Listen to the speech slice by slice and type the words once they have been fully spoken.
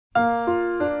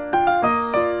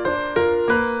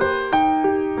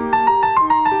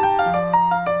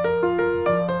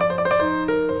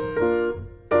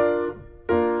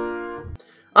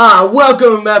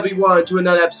Welcome everyone to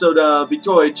another episode of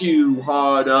Victoria 2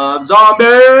 Heart of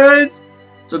Zombies!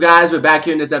 So guys, we're back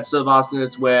here in this episode of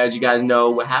Awesomeness where, as you guys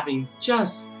know, we're having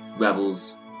just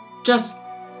revels. Just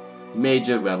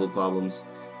major revel problems.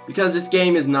 Because this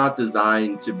game is not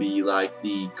designed to be like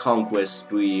the conquest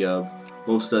spree of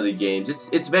most other games.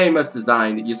 It's very much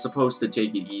designed that you're supposed to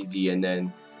take it easy and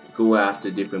then go after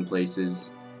different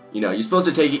places. You know, you're supposed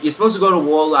to go to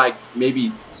war like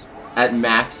maybe at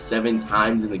max 7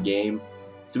 times in the game,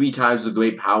 3 times with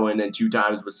great power and then 2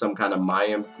 times with some kind of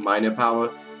minor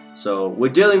power. So we're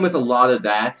dealing with a lot of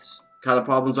that kind of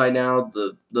problems right now.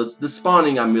 The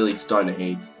spawning I'm really starting to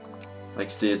hate. Like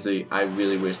seriously, I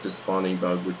really wish the spawning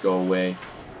bug would go away.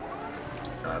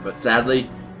 But sadly,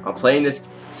 I'm playing this.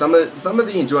 Some of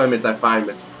the enjoyments I find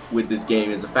with this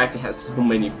game is the fact it has so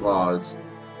many flaws.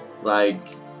 Like,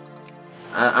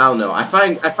 I don't know. I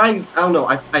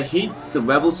hate the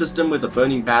rebel system with the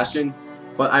burning passion,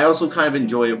 but I also kind of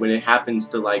enjoy it when it happens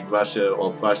to like Russia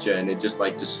or Prussia and it just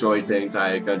like destroys the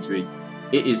entire country.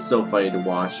 It is so funny to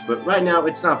watch, but right now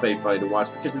it's not very funny to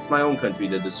watch because it's my own country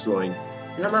they're destroying,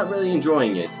 and I'm not really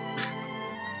enjoying it,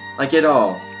 like at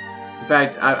all. In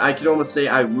fact, I could almost say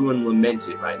I lament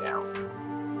it right now.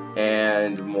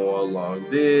 And more along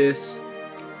this.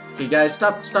 Okay guys,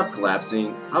 stop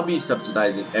collapsing. I'll be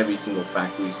subsidizing every single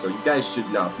factory, so you guys should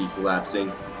not be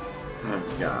collapsing. Oh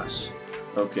gosh.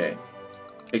 Okay.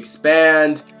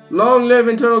 Expand. Long live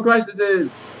internal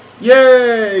crises!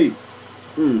 Yay!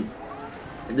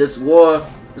 This war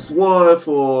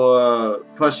for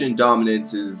Prussian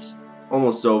dominance is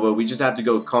almost over. We just have to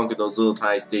go conquer those little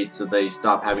tiny states so they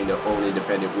stop having their own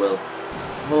independent will.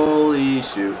 Holy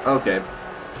shoot. Okay.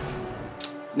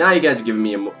 Now you guys have given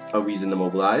me a reason to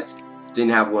mobilize.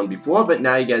 Didn't have one before, but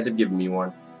now you guys have given me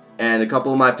one. And a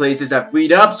couple of my places have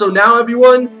freed up, so now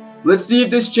everyone, let's see if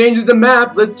this changes the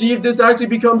map. Let's see if this actually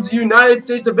becomes the United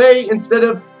States of A instead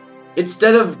of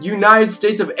United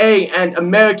States of A and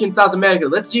American South America.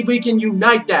 Let's see if we can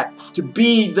unite that to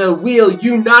be the real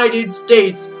United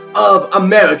States of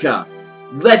America.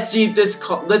 Let's see if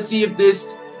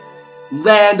this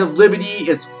land of liberty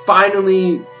is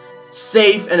finally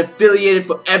safe and affiliated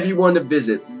for everyone to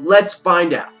visit. Let's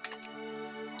find out.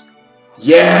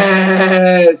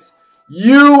 Yes!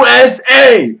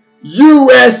 USA!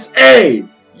 USA!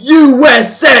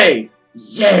 USA!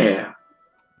 Yeah!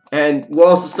 And we'll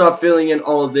also start filling in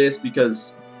all of this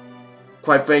because,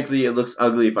 quite frankly, it looks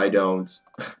ugly if I don't.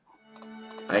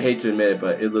 I hate to admit it,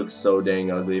 but it looks so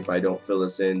dang ugly if I don't fill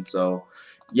this in. So,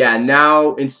 yeah,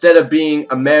 now, instead of being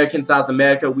American South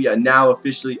America, we are now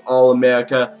officially all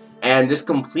America. And this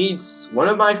completes one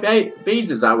of my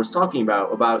phases I was talking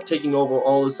about taking over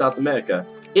all of South America.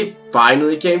 It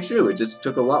finally came true. It just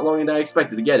took a lot longer than I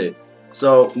expected to get it.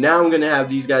 So now I'm going to have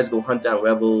these guys go hunt down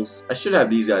rebels. I should have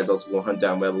these guys also go hunt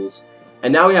down rebels.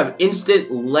 And now we have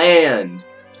instant land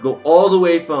to go all the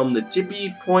way from the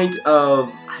tippy point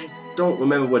of... I don't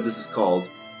remember what this is called.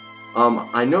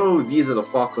 I know these are the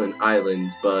Falkland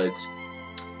Islands, but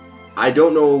I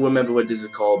don't remember what this is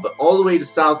called, but all the way to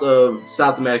south of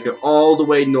South America, all the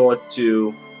way north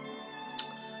to...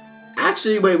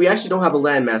 Actually, wait, we actually don't have a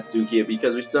landmass through here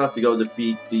because we still have to go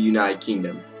defeat the United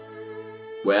Kingdom.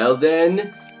 Well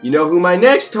then, you know who my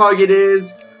next target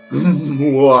is?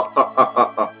 Oh,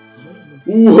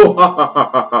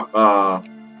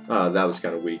 that was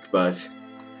kind of weak, but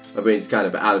my brain's kind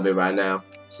of out of it right now.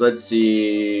 So let's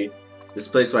see... This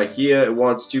place right here, it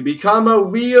wants to become a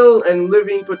real and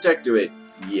living protectorate.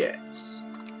 Yes.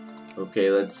 Okay,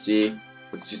 let's see.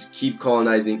 Let's just keep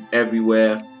colonizing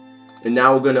everywhere. And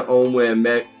now we're going to own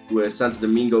where Santo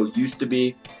Domingo used to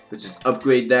be. Let's just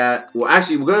upgrade that. Well,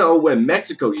 actually, we're going to own where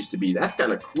Mexico used to be. That's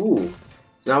kind of cool.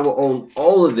 So now we'll own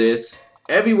all of this.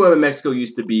 Everywhere in Mexico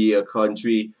used to be a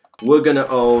country, we're going to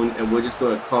own. And we're just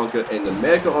going to conquer. And the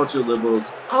American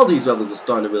ultra-liberals, all these rebels are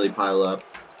starting to really pile up.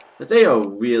 But they are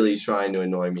really trying to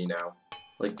annoy me now.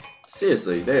 Like,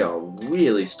 seriously, they are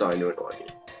really starting to annoy me.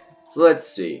 So let's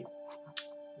see.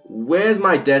 Where's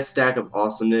my death stack of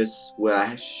awesomeness? Where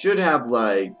I should have,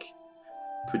 like,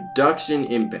 production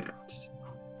impact.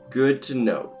 Good to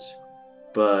note.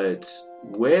 But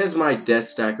where's my death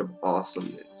stack of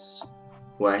awesomeness?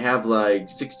 Where I have, like,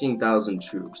 16,000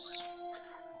 troops.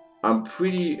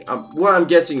 What I'm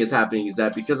guessing is happening is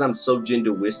that because I'm so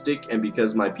jingoistic and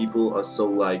because my people are so,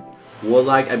 like,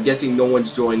 warlike, I'm guessing no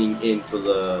one's joining in for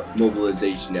the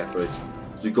mobilization effort.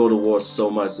 We go to war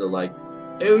so much, they're like,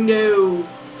 oh no,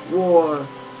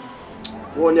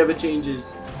 war never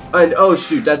changes. And oh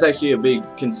shoot, that's actually a big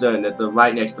concern that they're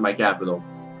right next to my capital.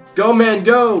 Go man,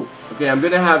 go! Okay, I'm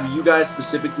gonna have you guys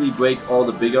specifically break all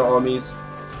the bigger armies.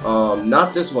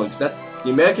 Not this one, because that's the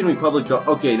American Republic.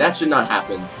 Okay, that should not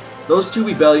happen. Those two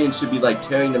rebellions should be like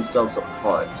tearing themselves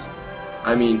apart.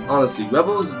 I mean, honestly,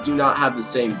 rebels do not have the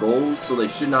same goals, so they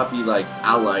should not be like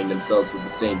allying themselves with the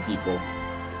same people.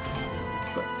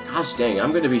 But gosh dang,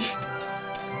 I'm gonna be...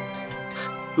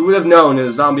 Who would have known in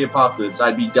a zombie apocalypse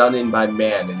I'd be done in by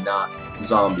man and not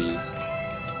zombies?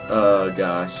 Oh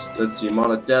gosh. Let's see,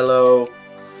 Monticello.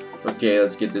 Okay,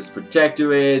 let's get this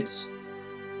protectorate.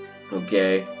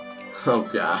 Okay. Oh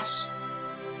gosh.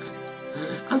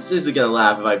 I'm seriously gonna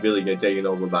laugh if I really get taken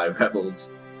over by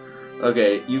rebels.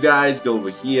 Okay, you guys go over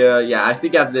here. Yeah, I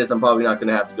think after this I'm probably not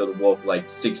gonna have to go to war for like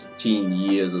 16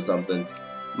 years or something.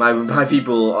 My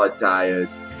people are tired.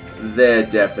 They're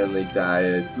definitely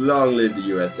tired. Long live the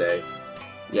USA.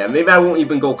 Yeah, maybe I won't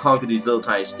even go conquer these little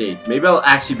tiny states. Maybe I'll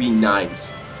actually be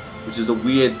nice. Which is a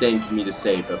weird thing for me to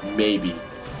say, but maybe.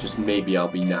 Just maybe I'll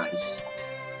be nice.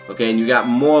 Okay, and you got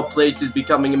more places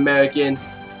becoming American.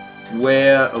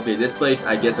 Where, okay, this place,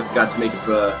 I guess I forgot to make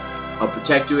a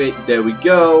protectorate. There we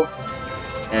go.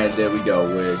 And there we go.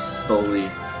 We're slowly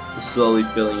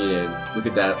filling it in. Look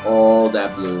at that, all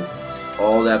that blue.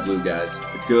 All that blue, guys.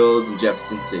 The girls in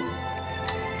Jefferson City.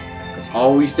 That's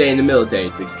all we say in the military.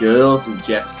 The girls in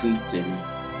Jefferson City.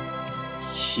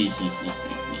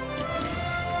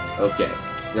 Okay,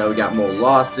 so now we got more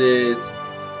losses.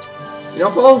 You know,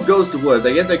 if all goes to worse,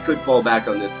 I guess I could fall back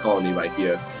on this colony right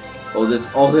here. All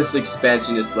this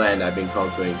expansionist land I've been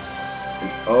conquering.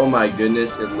 And oh my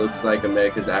goodness, it looks like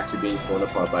America's actually being torn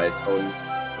apart by its own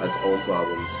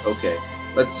problems. Okay,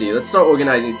 let's see. Let's start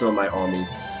organizing some of my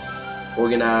armies.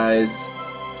 Organize,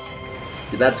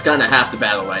 because that's kind of half the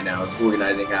battle right now, is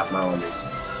organizing half my armies.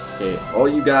 Okay, all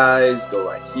you guys go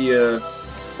right here.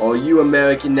 All you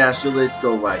American nationalists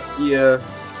go right here.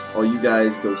 All you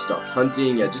guys go start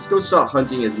hunting. Yeah, just go start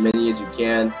hunting as many as you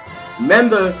can.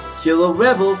 Remember, kill a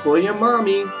rebel for your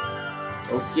mommy.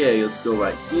 Okay, let's go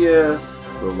right here.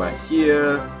 Go right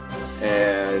here.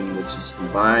 And let's just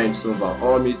combine some of our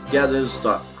armies together to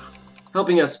start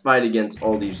helping us fight against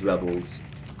all these rebels.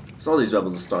 So all these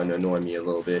rebels are starting to annoy me a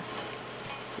little bit.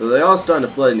 But they're all starting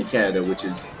to flood into Canada, which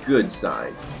is a good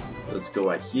sign. Let's go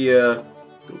right here.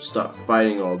 Go start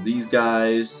fighting all these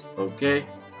guys. Okay.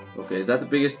 Okay, is that the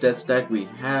biggest death stack we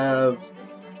have?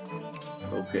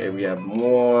 Okay, we have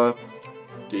more.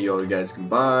 Get all you guys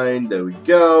combined. There we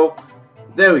go.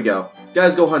 There we go.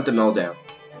 Guys, go hunt them all down.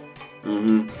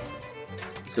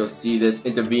 Let's go see this.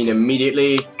 Intervene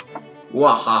immediately.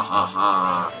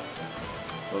 Wahahaha.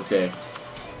 Okay.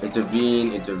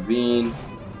 Intervene, intervene.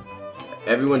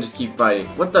 Everyone just keep fighting.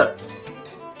 What the?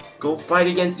 Go fight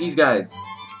against these guys.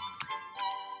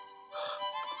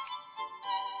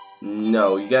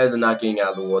 No, you guys are not getting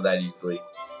out of the war that easily.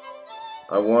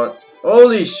 I want...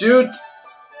 Holy shoot!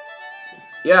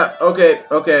 Yeah, okay.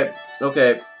 We'll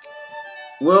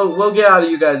get out of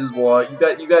you guys' war.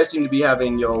 You guys seem to be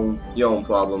having your own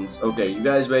problems. Okay, you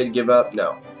guys ready to give up?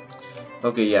 No.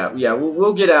 Okay, yeah,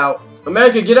 we'll get out.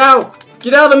 America, get out!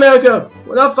 Get out, America!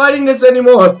 We're not fighting this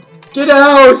anymore! Get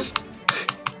out!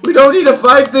 We don't need to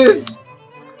fight this!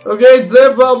 Okay, it's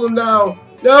their problem now.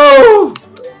 No!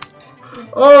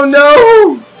 Oh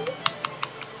no!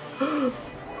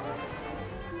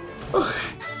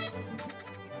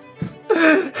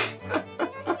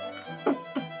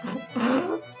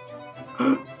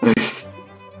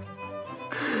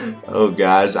 Oh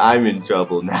gosh, I'm in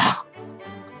trouble now.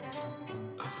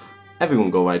 Everyone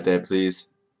go right there,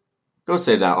 please. Go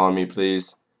save that army,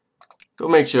 please. Go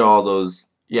make sure all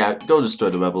those... Yeah, go destroy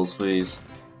the rebels, please.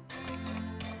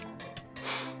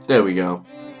 There we go.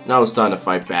 Now we're starting to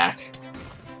fight back.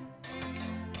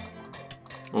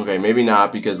 Okay, maybe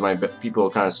not, because my people are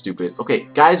kind of stupid. Okay,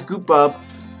 guys, group up.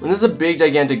 When there's a big,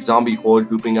 gigantic zombie horde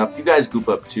grouping up, you guys group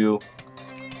up too.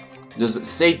 There's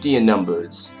safety in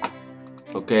numbers.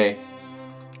 Okay?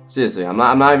 Seriously, I'm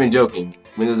not even joking.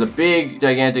 When there's a big,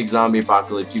 gigantic zombie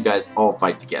apocalypse, you guys all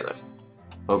fight together.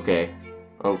 Okay.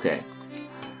 Okay.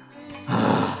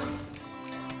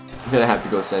 I'm gonna have to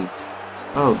go send...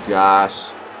 Oh,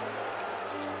 gosh.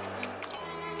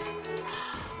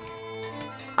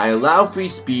 I allow free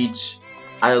speech.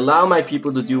 I allow my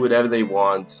people to do whatever they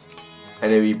want.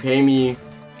 And they repay me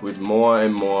with more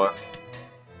and more.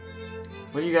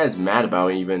 What are you guys mad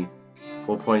about even?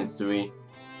 4.3.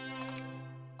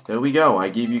 There we go. I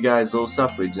gave you guys a little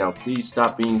suffrage. Now please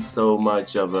stop being so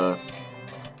much of a...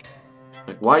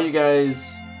 Like, why you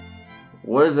guys...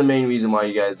 What is the main reason why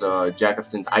you guys are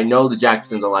Jacobsons? I know the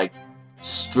Jacobsons are like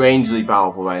strangely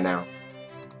powerful right now.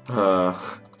 I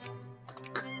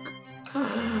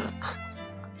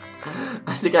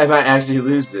think I might actually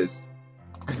lose this.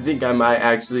 I think I might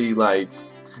actually like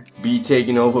be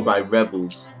taken over by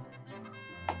rebels.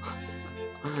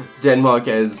 Denmark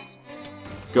has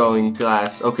going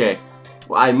class. Okay,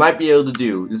 what I might be able to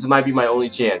do, this might be my only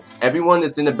chance. Everyone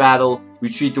that's in a battle,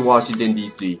 retreat to Washington,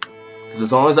 D.C. Because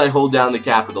as long as I hold down the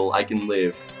capital, I can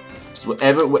live. So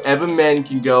wherever men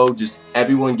can go, just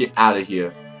everyone get out of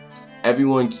here. Just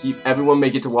everyone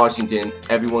make it to Washington.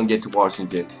 Everyone get to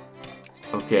Washington.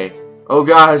 Okay. Oh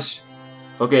gosh.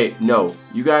 Okay, no.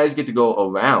 You guys get to go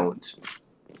around.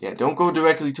 Yeah, don't go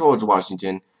directly towards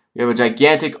Washington. We have a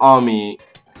gigantic army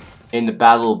in the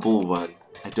Battle of Bull Run.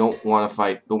 I don't want to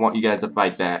fight. Don't want you guys to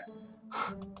fight that.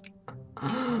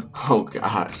 Oh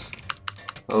gosh.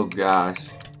 Oh gosh.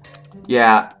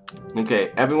 Yeah.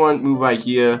 Okay, everyone move right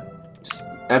here.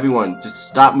 Everyone, just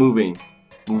stop moving.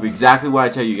 Move exactly what I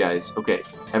tell you guys. Okay,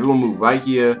 everyone move right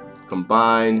here.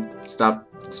 Combine. Stop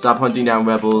hunting down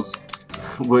rebels.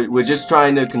 We're just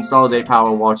trying to consolidate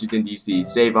power in Washington, D.C.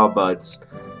 Save our butts.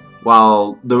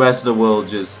 While the rest of the world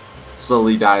just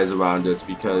slowly dies around us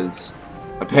because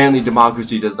apparently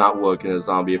democracy does not work in a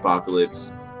zombie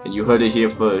apocalypse. And you heard it here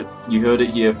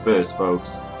first,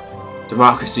 folks.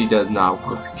 Democracy does not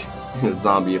work in a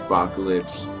zombie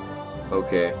apocalypse.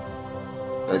 Okay.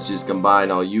 Let's just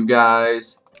combine all you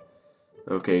guys.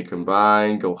 Okay,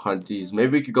 combine. Go hunt these.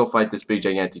 Maybe we could go fight this big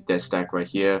gigantic death stack right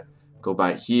here. Go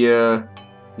back here.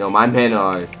 No, my men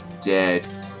are dead.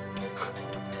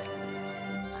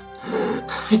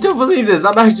 I don't believe this.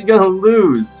 I'm actually gonna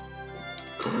lose.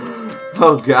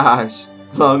 Oh gosh.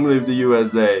 Long live the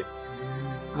USA.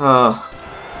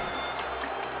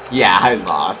 Yeah, I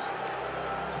lost.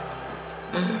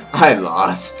 I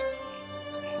lost.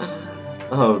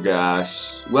 Oh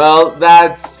gosh. Well,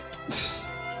 that's...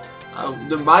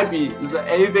 there might be... Is there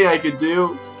anything I could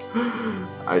do?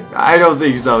 I don't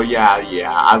think so.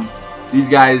 Yeah. These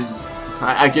guys...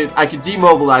 I could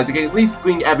demobilize. I can at least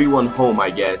bring everyone home,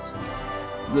 I guess.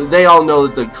 They all know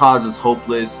that the cause is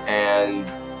hopeless, and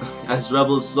as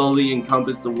rebels slowly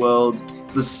encompass the world,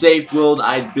 the safe world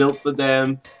I'd built for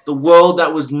them, the world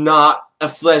that was not a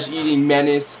flesh-eating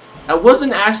menace, that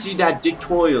wasn't actually that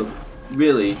dictatorial,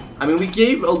 really. I mean, we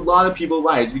gave a lot of people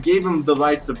rights. We gave them the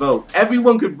rights to vote.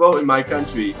 Everyone could vote in my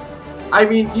country. I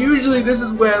mean, usually this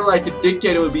is where, like, a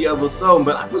dictator would be overthrown,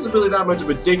 but I wasn't really that much of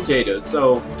a dictator,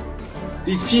 so...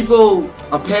 These people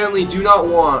apparently do not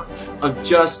want a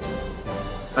just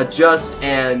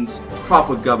and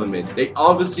proper government. They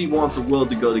obviously want the world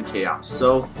to go to chaos.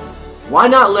 So, why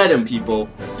not let them, people?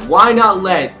 Why not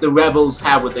let the rebels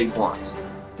have what they want?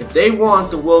 If they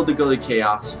want the world to go to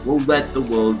chaos, we'll let the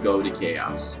world go to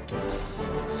chaos.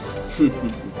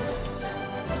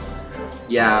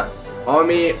 Yeah,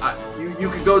 army, you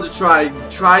could go to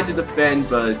try to defend,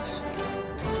 but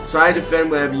try to defend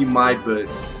whatever you might, but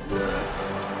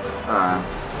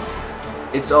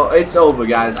it's over,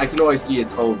 guys. I can always see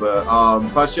it's over.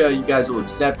 Prussia, you guys will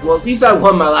accept. Well, at least I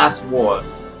won my last war.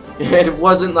 And it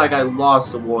wasn't like I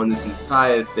lost a war in this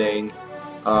entire thing.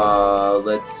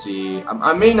 Let's see.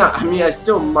 I mean, I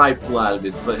still might pull out of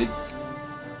this, but it's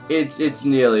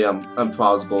nearly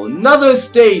implausible. Another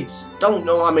state. Don't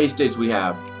know how many states we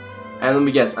have. And let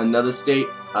me guess, another state.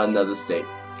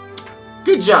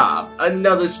 Good job,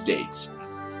 another state.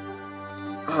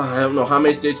 I don't know how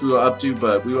many states we were up to,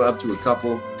 but we were up to a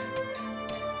couple.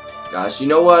 Gosh, you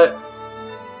know what?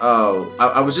 Oh,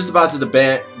 I was just about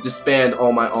to disband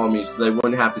all my armies so they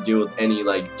wouldn't have to deal with any,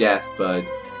 like, death, but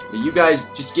you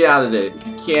guys just get out of there. If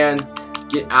you can,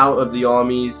 get out of the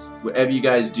armies. Whatever you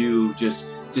guys do,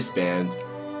 just disband.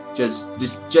 Just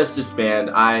disband.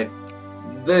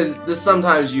 There's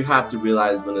sometimes you have to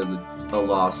realize when there's a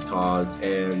lost cause,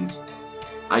 and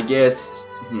I guess,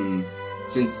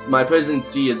 since my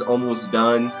presidency is almost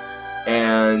done,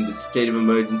 and the state of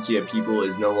emergency of people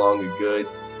is no longer good,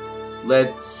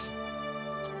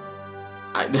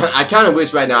 I kind of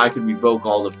wish right now I could revoke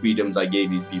all the freedoms I gave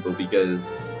these people,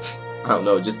 because, I don't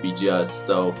know, just be just.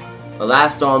 So, the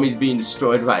last army's being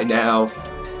destroyed right now.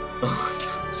 Oh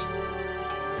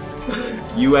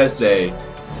gosh. USA,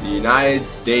 the United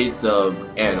States of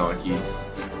Anarchy.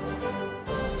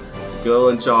 Girl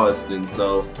in Charleston.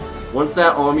 So, once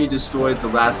that army destroys the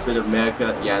last bit of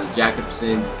America, yeah, the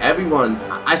Jacobsons, everyone,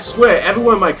 I swear,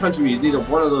 everyone in my country is either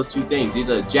one of those two things,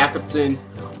 either a Jacobson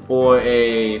or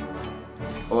a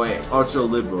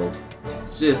ultra-liberal.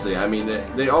 Seriously, I mean,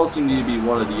 they all seem to be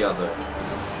one or the other.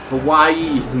 Hawaii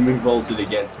even revolted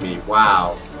against me.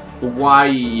 Wow.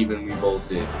 Hawaii even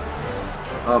revolted.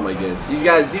 Oh my goodness. These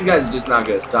guys are just not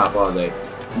gonna stop, are they?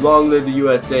 Long live the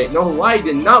USA. No, Hawaii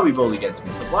did not revolt against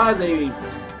me, so why are they...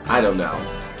 I don't know.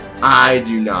 I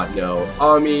do not know.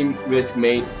 Army risk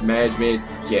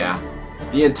management, yeah.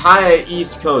 The entire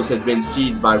East Coast has been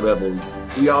sieged by rebels.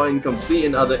 We are in complete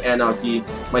and utter anarchy.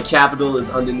 My capital is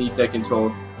underneath their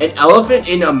control. An elephant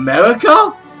in America?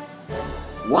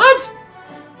 What?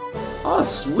 Oh,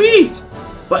 sweet!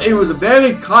 But it was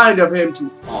very kind of him to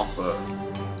offer.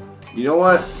 You know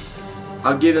what?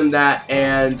 I'll give him that,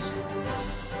 and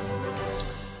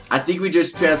I think we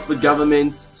just transferred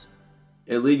governments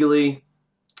illegally.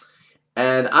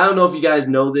 And I don't know if you guys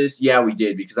know this. Yeah, we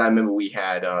did, because I remember we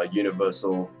had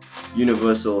universal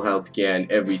healthcare and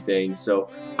everything. So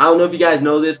I don't know if you guys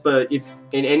know this, but if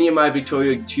in any of my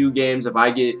Victoria 2 games, if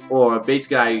I get, or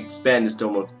basically I expand this to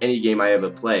almost any game I ever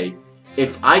play,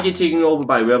 if I get taken over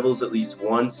by rebels at least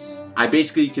once, I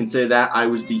basically consider that I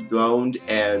was dethroned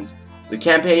and the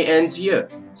campaign ends here.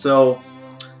 So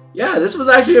yeah, this was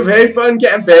actually a very fun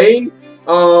campaign.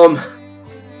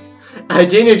 I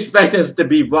didn't expect us to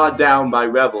be brought down by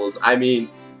rebels. I mean,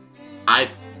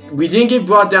 we didn't get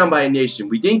brought down by a nation.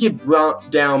 We didn't get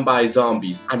brought down by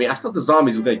zombies. I mean, I thought the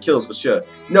zombies were going to kill us for sure.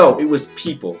 No, it was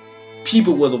people.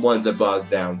 People were the ones that brought us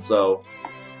down. So,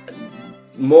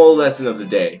 moral lesson of the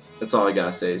day. That's all I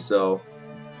gotta say. So,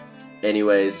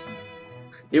 anyways,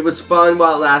 it was fun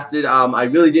while it lasted. I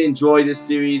really did enjoy this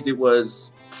series. It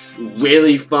was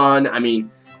really fun. I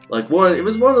mean, like it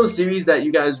was one of those series that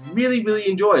you guys really, really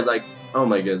enjoyed. Like, oh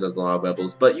my goodness, that's a lot of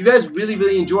rebels. But you guys really,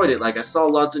 really enjoyed it. Like, I saw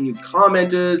lots of new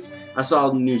commenters. I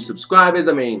saw new subscribers.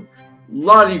 I mean, a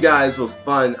lot of you guys were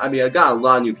fun. I mean, I got a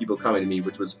lot of new people coming to me,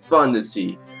 which was fun to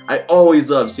see. I always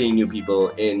love seeing new people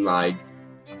in, like,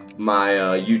 my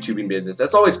YouTubing business.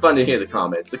 That's always fun to hear the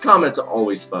comments. The comments are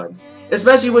always fun.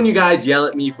 Especially when you guys yell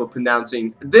at me for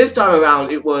pronouncing. This time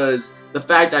around, it was the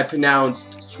fact I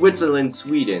pronounced Switzerland,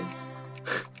 Sweden.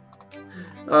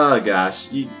 Oh gosh,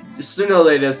 sooner or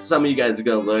later, some of you guys are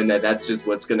gonna learn that that's just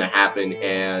what's gonna happen,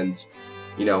 and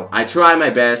you know, I try my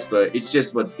best, but it's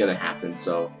just what's gonna happen.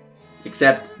 So,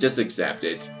 just accept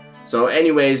it. So,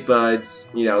 anyways,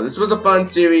 buds, you know, this was a fun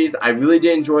series. I really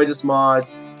did enjoy this mod.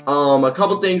 A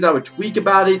couple things I would tweak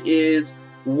about it is,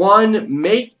 one,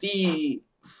 make the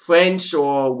French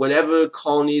or whatever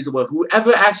colonies or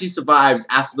whoever actually survives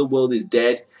after the world is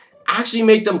dead, actually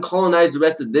make them colonize the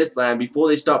rest of this land before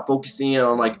they start focusing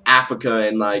on like Africa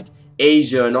and like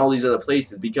Asia and all these other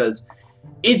places, because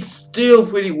it's still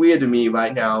pretty weird to me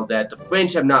right now that the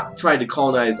French have not tried to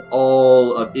colonize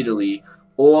all of Italy,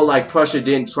 or like Prussia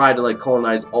didn't try to like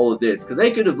colonize all of this, because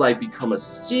they could have like become a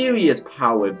serious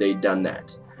power if they'd done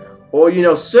that. Or, you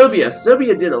know, Serbia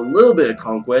did a little bit of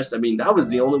conquest. I mean, that was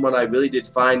the only one I really did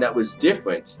find that was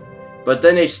different, but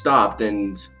then they stopped,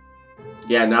 and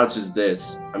yeah, now it's just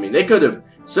this. I mean,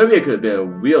 Serbia could have been a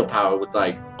real power with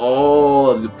like all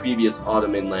of the previous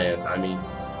Ottoman land. I mean,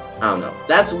 I don't know.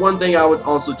 That's one thing I would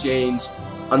also change.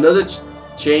 Another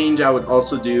change I would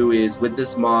also do is with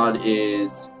this mod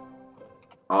is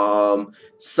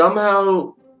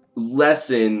somehow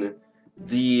lessen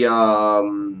the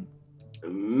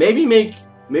maybe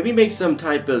make some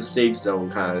type of safe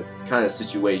zone kind of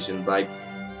situation. Like,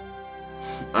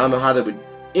 I don't know how to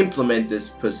implement this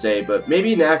per se, but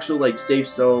maybe an actual like safe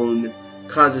zone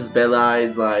casus belli.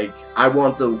 Like, I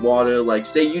want the water, like,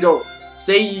 say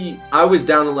I was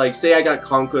down to like, say I got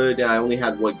conquered and I only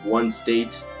had like one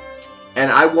state,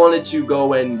 and I wanted to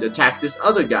go and attack this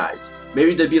other guys.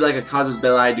 Maybe there'd be like a casus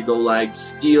belli to go like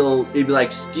steal, maybe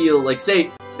like steal, like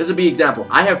say, this would be example,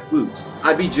 I have fruit.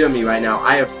 I'd be Germany right now,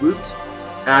 I have fruit,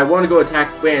 and I want to go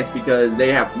attack France because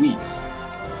they have wheat.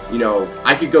 You know,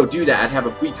 I could go do that. I'd have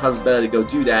a free casus belli to go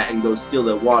do that and go steal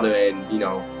their water and, you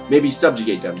know, maybe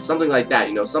subjugate them. Something like that,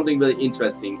 you know, something really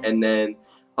interesting. And then,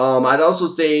 I'd also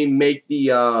say make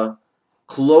the,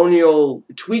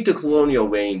 tweak the colonial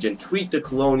range and tweak the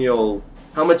colonial,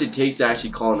 how much it takes to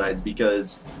actually colonize,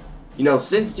 because, you know,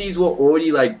 since these were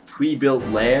already like pre-built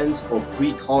lands or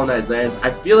pre-colonized lands,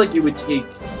 I feel like it would take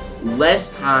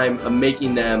less time of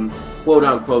making them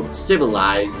quote-unquote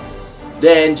civilized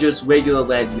than just regular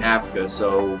lands in Africa.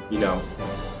 So, you know,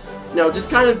 just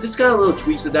kind of little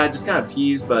tweaks with that, just kind of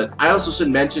peeves. But I also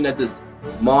should mention that this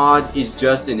mod is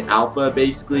just in alpha,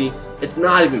 basically. It's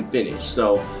not even finished.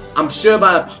 So I'm sure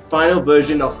by the final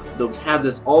version they'll have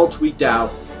this all tweaked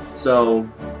out. So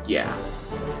yeah.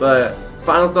 But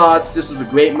final thoughts, this was a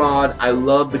great mod. I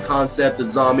love the concept of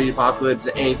zombie apocalypse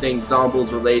and anything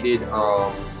zombies related.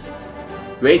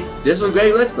 Great. This was a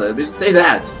great Let's Play. Let's just say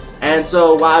that. And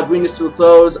so while I bring this to a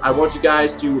close, I want you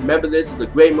guys to remember this is a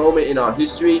great moment in our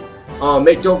history.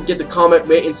 Don't forget to comment,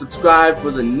 rate, and subscribe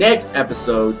for the next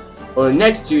episode or the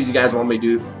next series you guys want me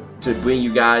to bring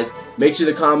you guys. Make sure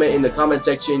to comment in the comment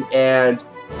section, and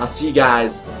I'll see you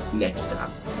guys next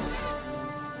time.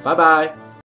 Bye bye.